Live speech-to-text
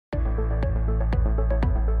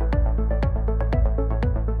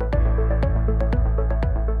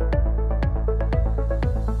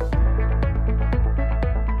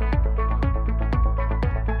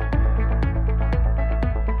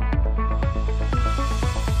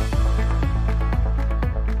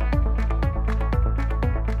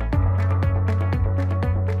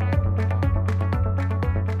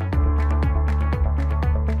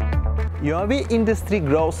UAV industry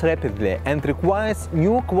grows rapidly and requires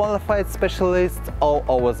new qualified specialists all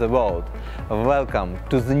over the world. Welcome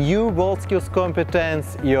to the new WorldSkills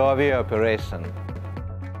competence UAV operation.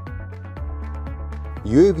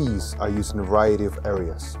 UAVs are used in a variety of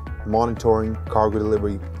areas: monitoring, cargo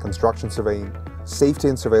delivery, construction surveying, safety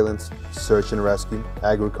and surveillance, search and rescue,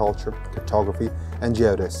 agriculture, cartography, and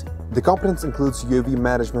geodesy. The competence includes UAV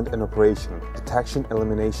management and operation, detection and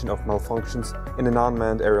elimination of malfunctions in an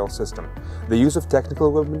unmanned aerial system, the use of technical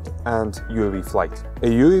equipment, and UAV flight. A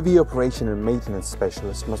UAV operation and maintenance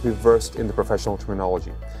specialist must be versed in the professional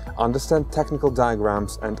terminology, understand technical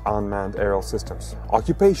diagrams and unmanned aerial systems.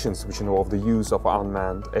 Occupations which involve the use of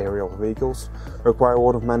unmanned aerial vehicles require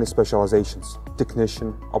one of many specializations: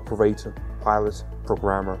 technician, operator, pilot,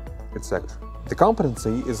 programmer, etc. The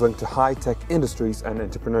competency is linked to high-tech industries and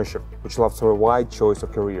entrepreneurship, which allows for a wide choice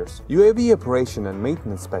of careers. UAV operation and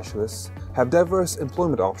maintenance specialists have diverse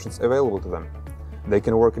employment options available to them. They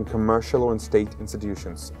can work in commercial or in state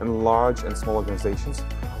institutions, in large and small organizations,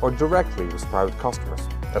 or directly with private customers,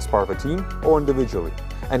 as part of a team or individually,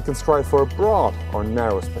 and can strive for a broad or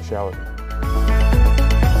narrow specialty.